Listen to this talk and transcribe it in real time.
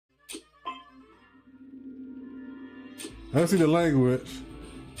I haven't seen the language.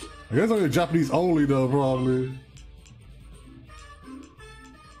 I guess only Japanese only though, probably.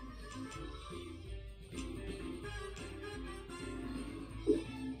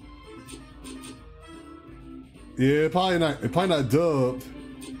 Yeah, probably not dubbed.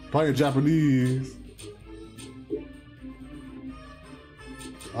 Probably in Japanese.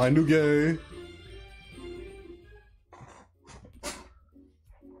 Alright, new game.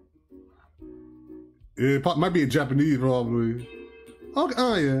 Yeah, it might be in Japanese, probably. Okay,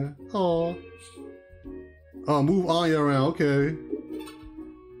 Anya. Oh. Oh, move Anya around. Okay.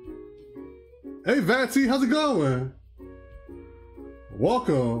 Hey, Vanty, how's it going?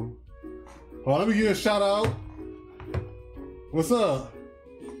 Welcome. Oh, let me give you a shout out. What's up?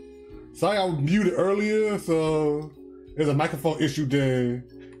 Sorry I was muted earlier, so there's a microphone issue there.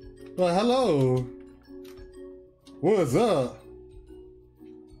 But hello. What's up?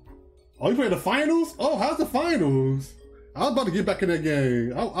 Oh, you playing the finals? Oh, how's the finals? I was about to get back in that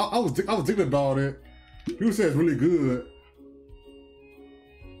game. I was thinking about it. People say it's really good.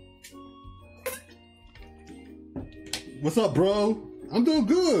 What's up, bro? I'm doing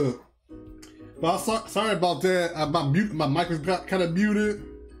good. But I'm sorry about that. My mic was kind of muted.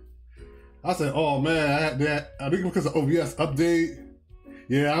 I said, oh man, I had that. I think because of OBS update.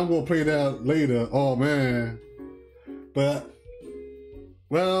 Yeah, I'm gonna play that later. Oh man. But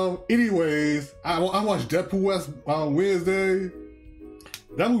well, anyways, I watched Deadpool on Wednesday.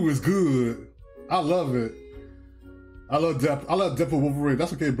 That movie was good. I love it. I love Deadpool Wolverine.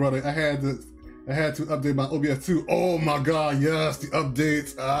 That's okay, brother. I had to update my OBS too. Oh my god, yes, the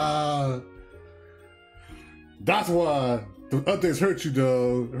updates. That's why the updates hurt you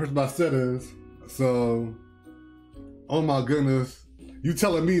though. It hurts my settings. So, oh my goodness. You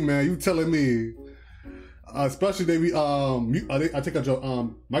telling me, man, you telling me. Especially I take out your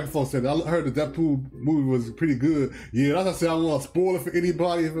microphone setting. I heard the Deadpool movie was pretty good. Yeah, that's what I said. I don't want to spoil it for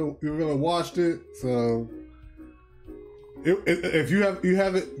anybody if you ever watched it. So if you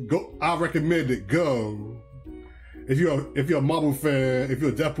haven't, go. I recommend it. Go. If you're a Marvel fan, if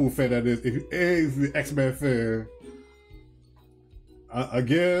you're a Deadpool fan, that is. If you're an X-Men fan,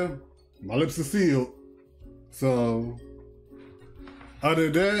 again, my lips are sealed. So.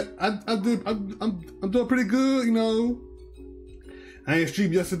 Other than that, I'm doing pretty good, you know. I ain't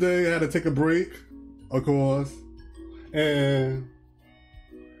streamed yesterday. I had to take a break, of course. And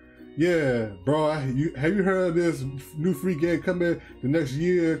yeah, bro, have you heard of this new free game coming the next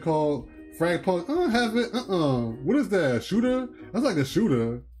year called Frank Punk? I don't have it. What is that? Shooter? That's like a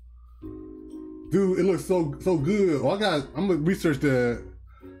shooter. Dude, it looks so good. Oh, I'm gonna research that.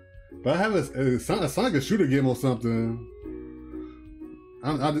 But I have it sounds like a shooter game or something.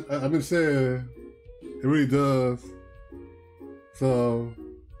 I've been saying it really does. So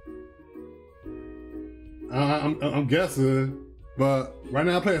I'm guessing, but right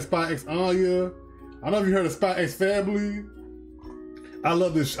now I'm playing Spy X Anya. I don't know if you heard of Spy X Family. I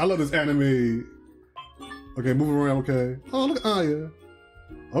love this anime. Okay, moving around. Okay. Oh, look at Anya.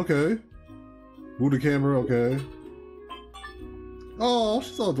 Okay. Move the camera. Okay. Oh,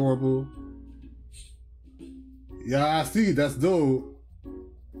 she's so adorable. Yeah, I see. That's dope.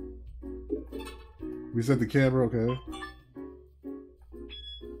 Reset the camera, okay.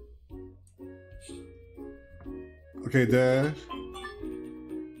 Okay, Dash.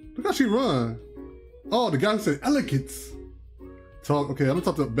 Look how she run. Oh, the guy who said elegance. Talk, okay, I'm gonna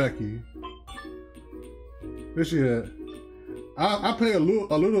talk to Becky. Where's she at? I played a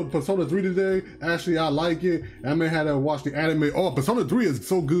little Persona 3 today. Actually, I like it. I may have to watch the anime. Oh, Persona 3 is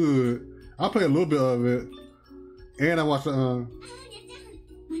so good. I played a little bit of it. And I watched the,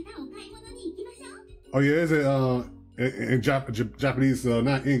 oh yeah, is it in Japanese,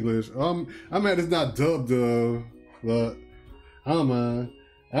 not English. I'm mad it's not dubbed, but I don't mind.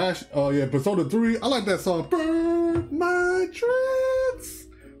 Actually, oh yeah, Persona 3. I like that song. Burn my dreads,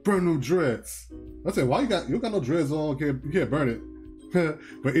 burn them dreads. I said, why you got no dreads on? You can't burn it.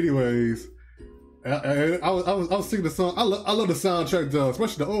 But anyways, I was singing the song. I love the soundtrack though,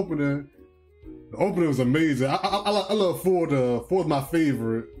 especially the opening. The opening was amazing. I love 4. The 4 is my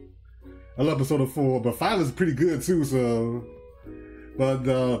favorite. I love Persona 4, but 5 is pretty good too, so. But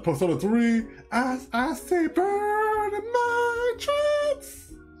Persona 3, I say burn my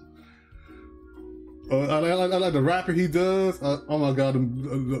dreads. I like the rapping he does. Oh my god,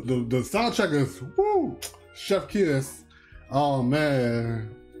 the soundtrack is, woo, chef kiss. Oh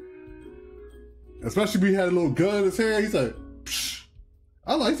man. Especially when he had a little gun in his hand, he's like, psh.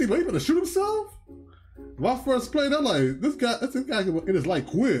 I'm like, is he gonna shoot himself? When I first played, I'm like, this guy it is like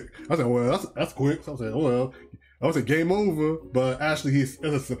quick. I said, well, that's quick. So I said, oh well, I was like, game over. But actually,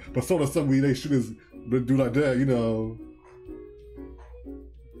 it's a Persona something they shooters do like that, you know.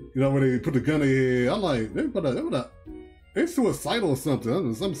 You know, when they put the gun in their head, I'm like, they suicidal or something.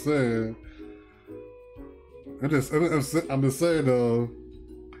 I'm saying. I'm just saying though.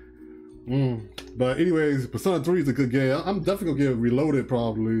 But anyways, Persona 3 is a good game. I'm definitely gonna get Reloaded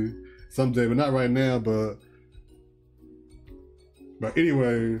probably someday, but not right now. But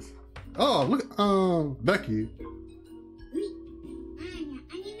anyways, oh look, Becky.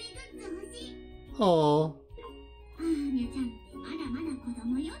 Oh.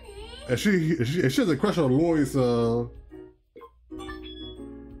 And she has a crush on Loid, so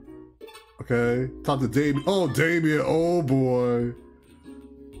okay. Talk to Damien. Oh, Damien. Oh boy.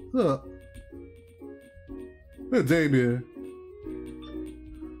 Look. Look at Damien.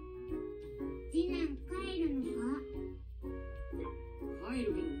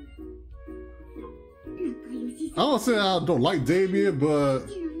 I don't say I don't like Damien, but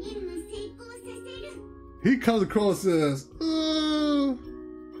he comes across as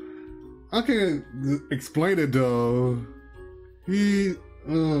I can't explain it though.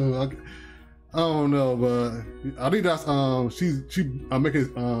 I don't know, but I think that's I'm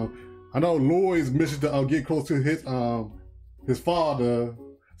making I know Loid's mission to get close to his father,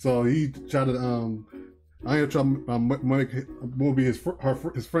 so he tried to Anya try to make more be his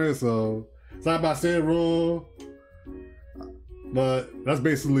friend. So it's not about saying wrong, but that's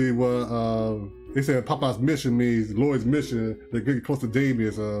basically what they said. Papa's mission means Loid's mission to get close to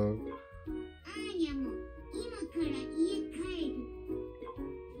Damien. So.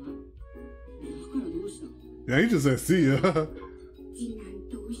 Yeah, he just said see ya.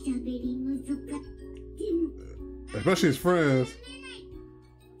 Especially his friends.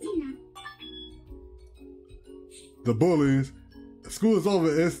 The bullies. School is over.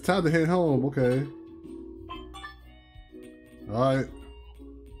 It's time to head home. Okay. Alright.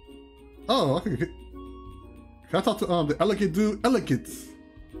 Oh, okay. Can I talk to the elegant dude? Elegance.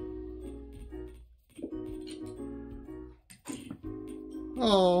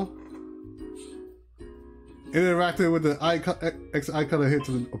 Oh. Interacting with the X icon hit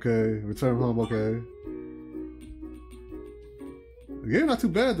to the okay. Return home. Okay. Yeah, not too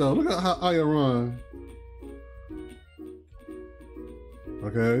bad though. Look at how Anya run.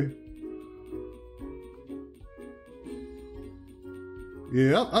 Okay.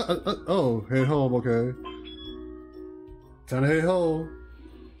 Yeah. Oh, head home. Okay. Time to head home.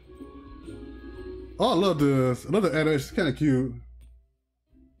 Oh, I love this. I love the animation. It's kind of cute.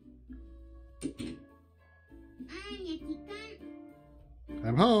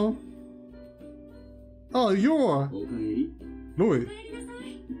 I'm home. Oh, Yor. Loid.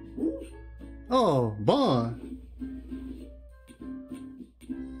 Oh, Bond.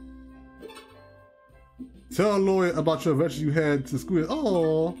 Tell Loid about your adventure you had to school.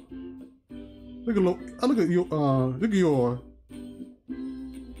 Oh, look at you. Look at Yor.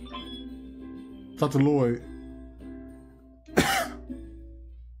 Talk to Loid.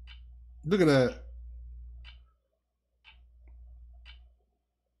 Look at that.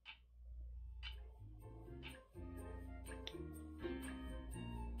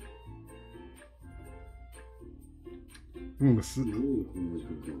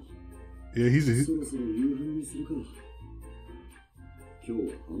 Yeah, he's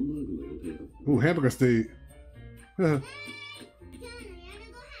ooh, hamburger steak.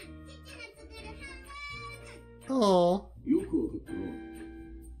 Oh.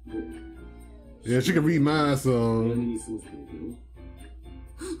 Yeah, she can read mine, so.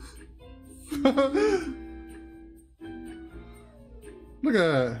 Look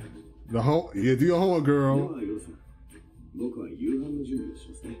at the home. Yeah, do your homework, girl. 僕は夕飯の準備をし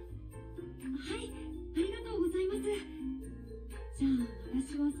ますね。はい、ありがとうございます。じゃあ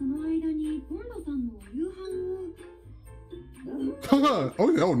私はその間にボンドさんの夕飯を。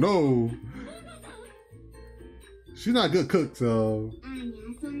oh no. She's not a good cook, so.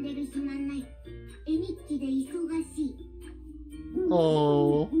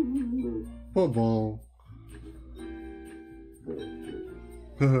 Oh, poor Bon.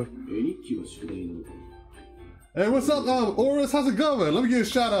 Hey, what's up, Oris? How's it going? Let me give a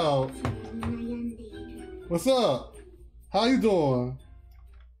shout out. What's up? How you doing?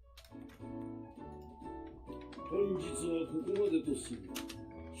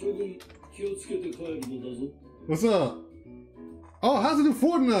 What's up? Oh, how's the new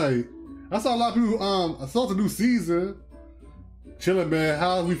Fortnite? I saw a lot of people. I saw the new season. Chilling, man.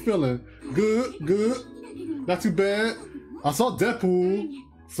 How we feeling? Good, good. Not too bad. I saw Deadpool,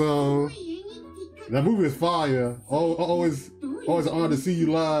 so that movie is fire. Always an honor to see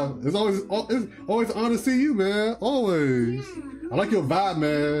you live. It's always an honor to see you, man. Always. I like your vibe,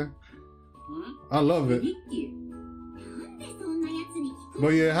 man. I love it. But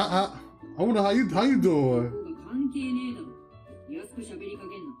yeah, I wonder how you doing.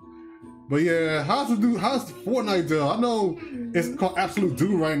 But yeah, how's Fortnite though? I know it's called Absolute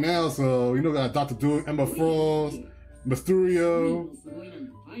Dude right now, so you know got Dr. Dude, Emma Frost, Mysterio.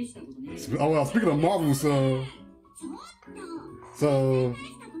 Oh well, speaking of Marvel, so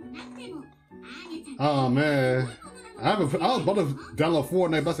oh man, I was about to download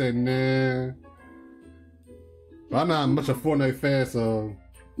Fortnite, but I said nah. But I'm not much a Fortnite fan, so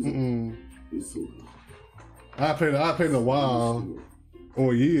I played it a while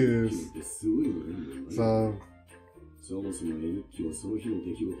or years. So,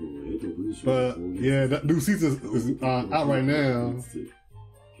 but yeah, that new season is out right now.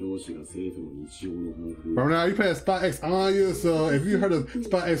 But now you play Spy X Anya, so if you heard of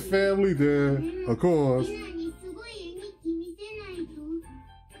Spy X Family, then of course.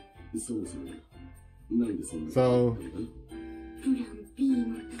 So,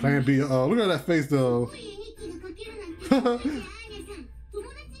 Plan B. Oh, look at that face though.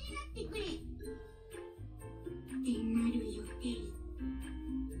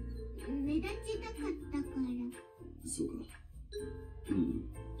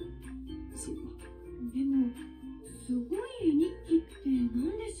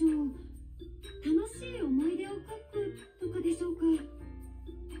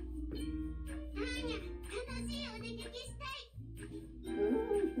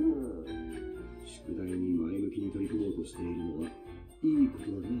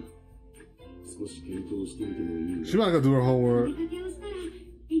 She might go do her homework.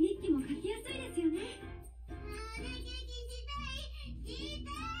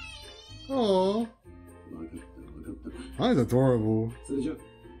 Oh, that's adorable.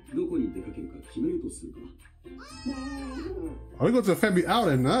 Oh, we go to a family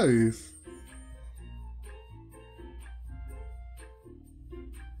outing. Nice.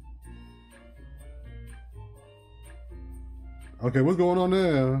 Okay, what's going on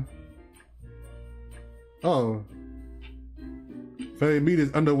there? Oh. Family meet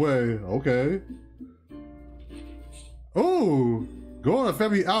is underway. Okay. Oh, go on a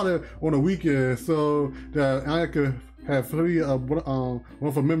family outing on a weekend so that Anya could have three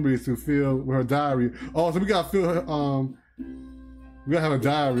wonderful memories to fill with her diary. Oh, so we gotta fill her we gotta have a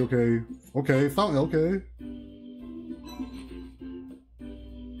diary, okay. Okay, Fountain, okay.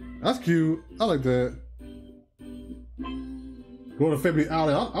 That's cute. I like that. Go to family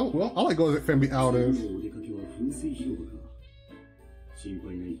outing. I like going to family outings.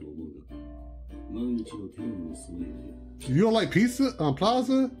 You don't like pizza?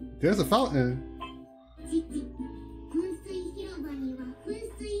 Plaza? There's a fountain.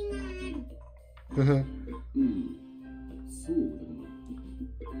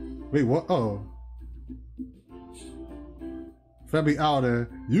 Wait, what? Oh. Family outing.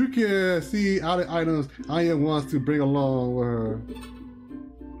 You can see outing items Anya wants to bring along with her.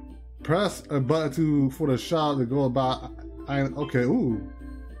 Press a button for the shop to go about. Okay, ooh.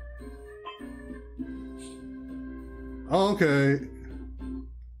 Oh, okay.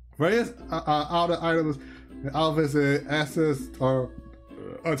 Various outing items and outfits and access are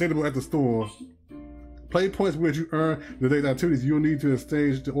attainable at the store. Play points which you earn the daily activities you need to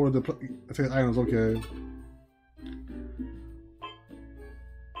stage to order the attain items. Okay.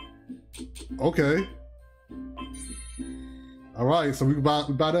 Okay. All right, so we can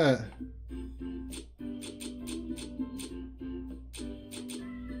buy that.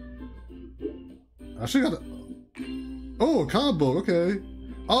 I should got. Oh, a combo. Okay.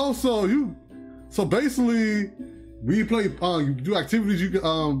 Also, so basically, we play. You do activities. You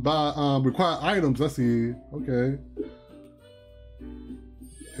can buy required items. Let's see. Okay.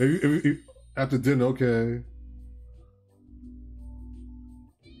 If after dinner. Okay.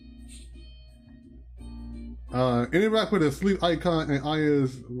 Interact with a sleep icon and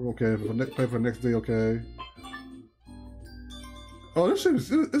Anya's. Okay, play for the next day. Okay. Oh, this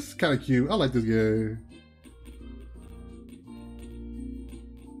is kind of cute. I like this game.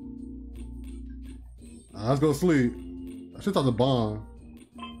 Let's go sleep. I should talk to Bond.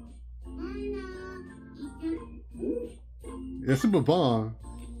 Yeah, super Bond.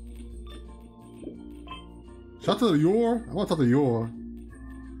 Shout out to Yor. I want to talk to Yor.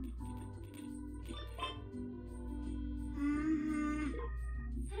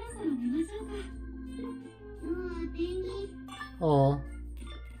 Oh.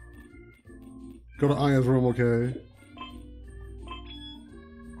 Go to Anya's room, okay.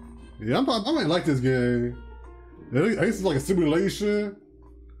 Yeah, I might like this game. I guess it's like a simulation.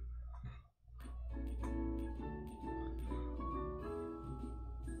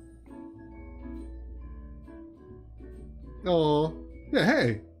 Oh. Yeah,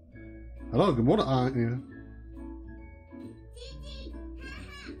 hey. Hello, good morning, Anya.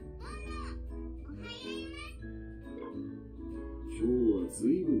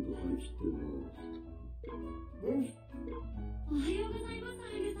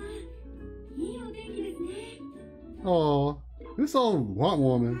 Oh, this old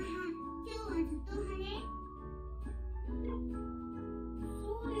heartwarming.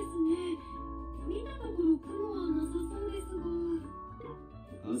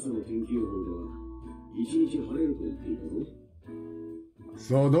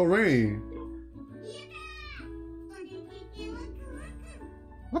 So no rain.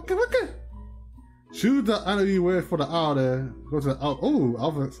 Okay. Choose the item you wear for the hour there. Go to the out. Oh,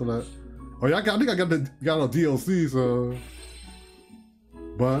 outfit select. Oh yeah, I think I got a DLC. So,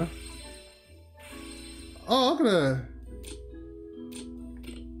 but oh, look at that.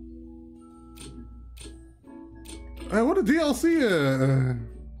 Hey, what the DLC at?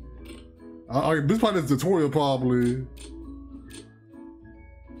 This part is tutorial probably.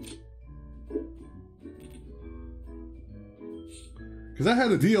 Cause I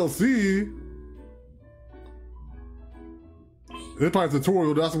had a DLC. This part is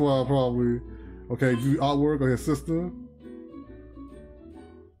tutorial, that's why I probably. Okay, do artwork on your sister.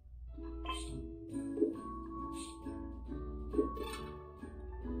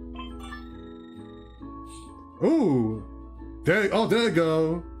 Ooh. There you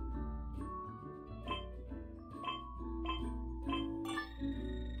go.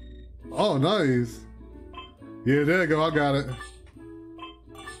 Oh, nice. Yeah, there you go, I got it.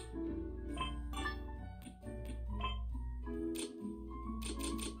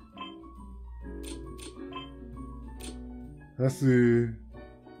 Let's see.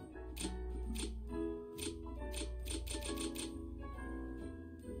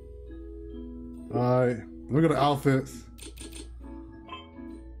 Alright, look at the outfits.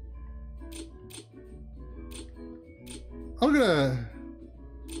 Look at that.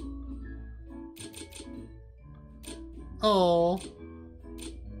 Oh.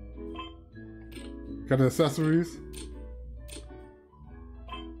 Got the accessories.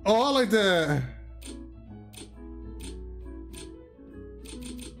 Oh, I like that.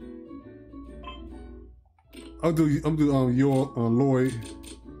 I'm do your Loid.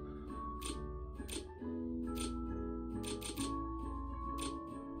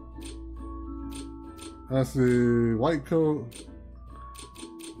 Let's see, white coat.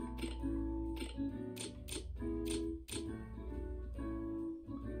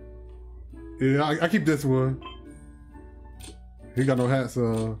 Yeah, I keep this one. He got no hat,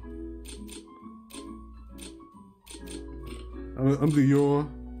 so I'm do your.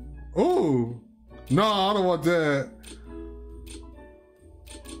 Oh. No, I don't want that.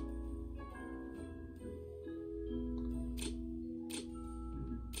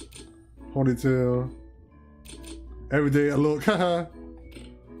 Ponytail. Everyday look. Alright,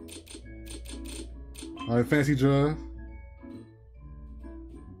 fancy dress.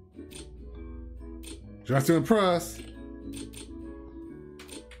 Dress to impress.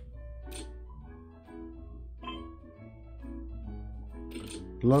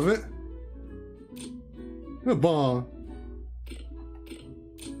 Love it. Good bomb.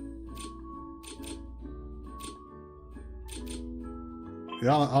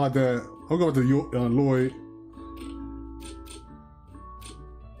 Yeah, I like that. I'll go with the Loid.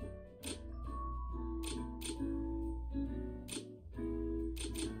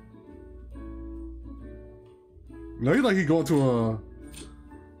 No, he like he going to a.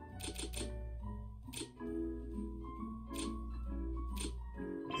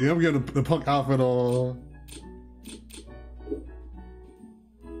 Yeah, I'm getting the punk outfit on.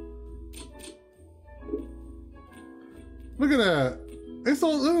 Look at that. It's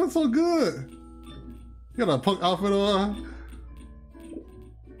so good. You got a punk outfit on.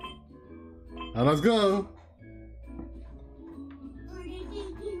 Now let's go.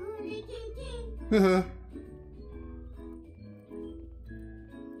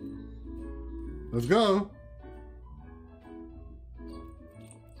 Let's go.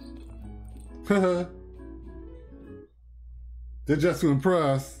 They're just to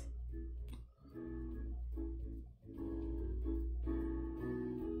impress.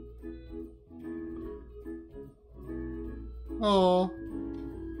 Oh.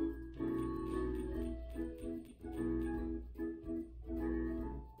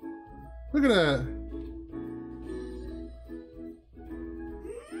 Look at that.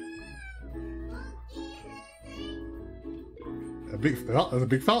 There's a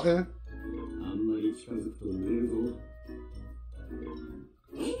big fountain.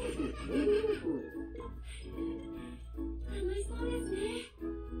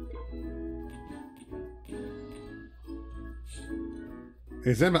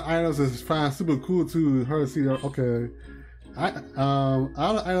 Examine items is find super cool to her see her. Okay.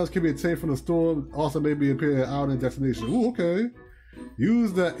 Other items can be obtained from the store. Also, may be appear at outing destination. Ooh, okay.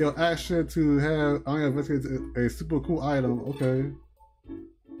 Use your action to have Anya investigate a super cool item. Okay.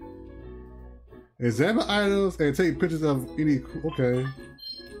 Examine items and take pictures of any. Okay.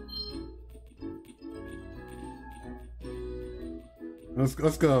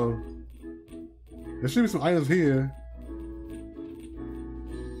 Let's go. There should be some items here.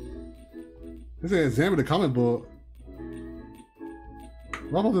 This is examine the comic book.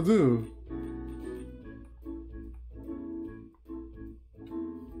 What am I supposed to do?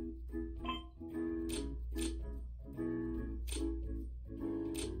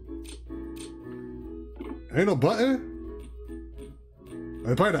 Ain't no button?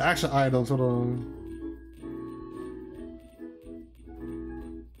 It's probably the action items. Hold on.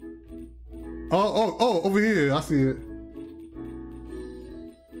 Oh, over here. I see it.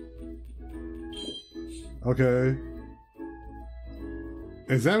 Okay.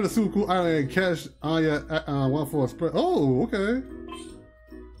 Examine the super cool item and catch Anya one for a spread. Oh, okay.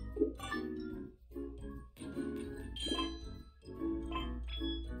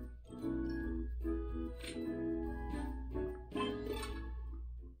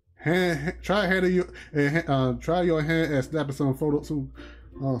 Try your hand at snapping some photos,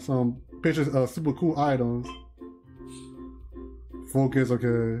 some pictures of super cool items. Focus,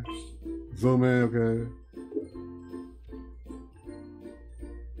 okay. Zoom in, okay.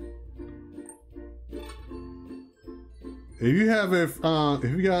 If you have if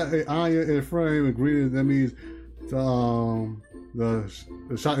you got an Anya in frame and green, that means the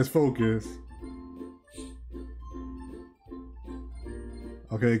shot is focused.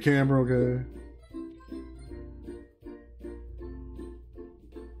 Okay, camera, okay.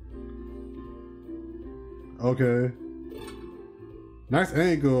 Okay. Nice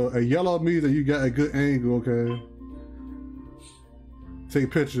angle. A yellow means that you got a good angle, okay.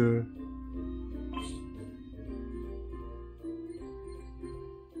 Take picture.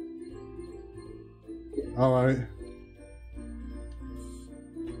 All right.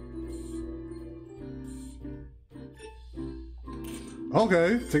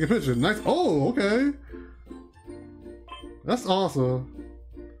 Okay, take a picture. Nice. Oh, okay. That's awesome.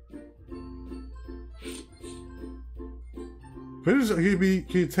 Pictures you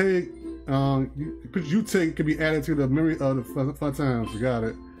take can be added to the memory of the fun times. You got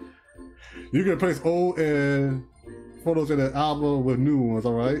it. You can replace old and photos in the album with new ones.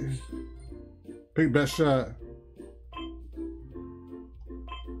 All right. Pick best shot.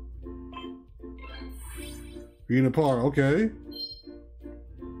 Being apart. Okay.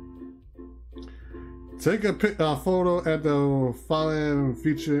 Take a photo at the following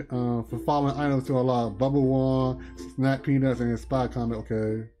feature for following items to allow bubble wand, snack peanuts, and spot comment.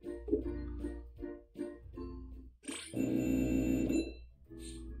 Okay.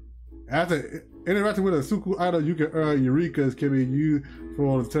 After interacting with a super item, you can earn Eurekas can be used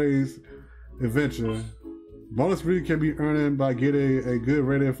for today's adventure. Bonus read can be earned by getting a good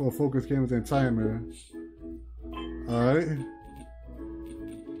rating for focus cameras and timer. Alright.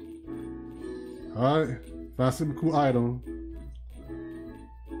 Alright. Find super cool item.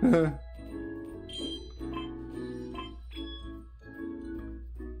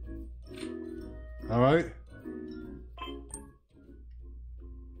 Alright.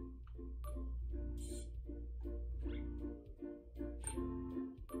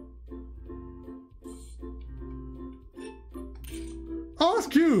 Oh, that's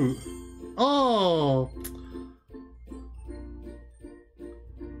cute. Oh.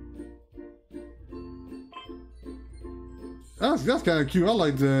 That's kind of cute. I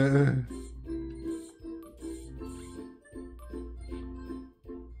like that.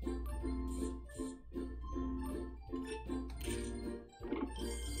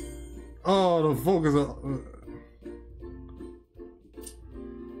 Oh, the focus.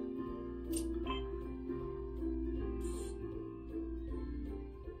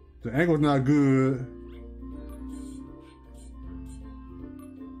 The angle's not good.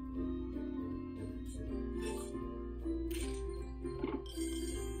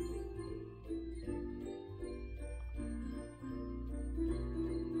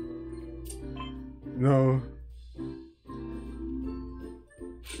 No.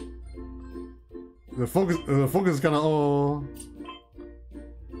 The focus is kind of all.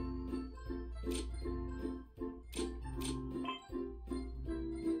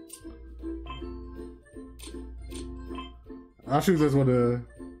 I'll choose this one to.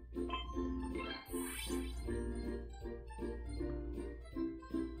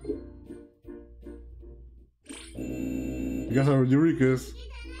 You got some Eurekas.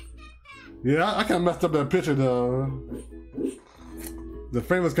 Yeah, I kind of messed up that picture though. The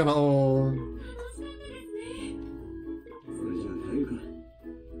frame was kind of old.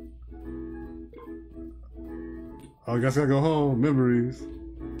 Oh, I guess I gotta go home. Memories.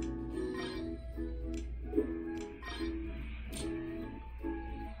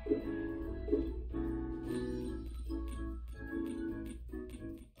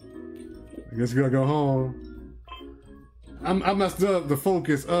 I guess we gotta go home. I messed up the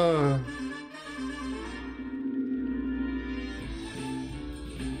focus. I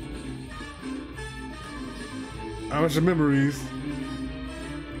want your memories.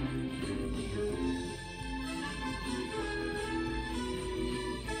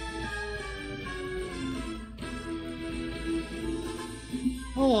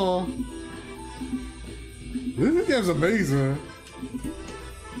 Oh, this game's amazing.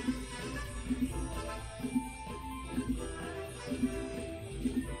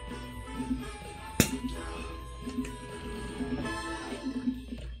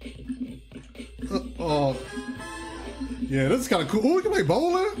 Oh, yeah, this is kind of cool. Oh, we can play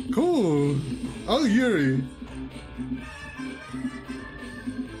bowling? Cool. Oh, Yuri.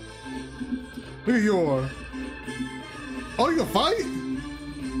 Look at Yor. Oh, you can fight?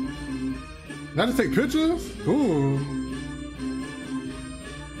 Not to take pictures? Cool.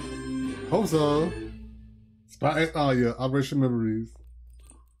 Hope so. Spot. Oh, yeah, Operation Memories.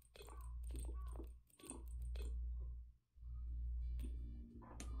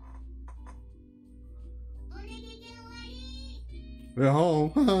 They're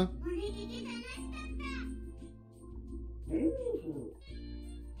home. Huh?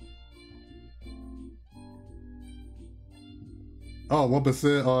 Oh,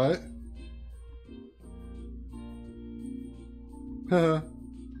 1%. All right. Haha.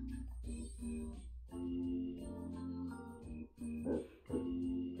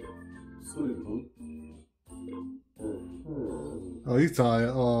 Oh, he's tired.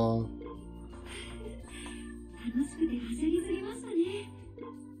 Oh.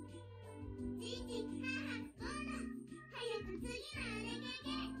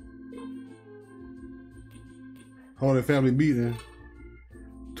 Hold a family meeting.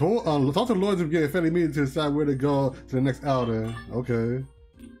 Talk to Loid to get a family meeting to decide where to go to the next outing. Okay.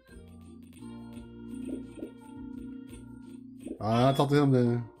 Alright, I'll talk to him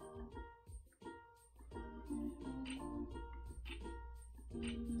then.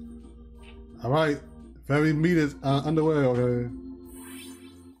 Alright. Family meeting underway, okay.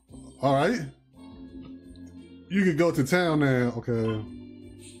 Alright. You can go to town now, okay.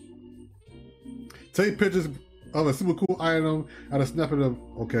 Take pictures of a super cool item and a snap of them.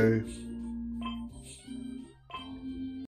 Okay.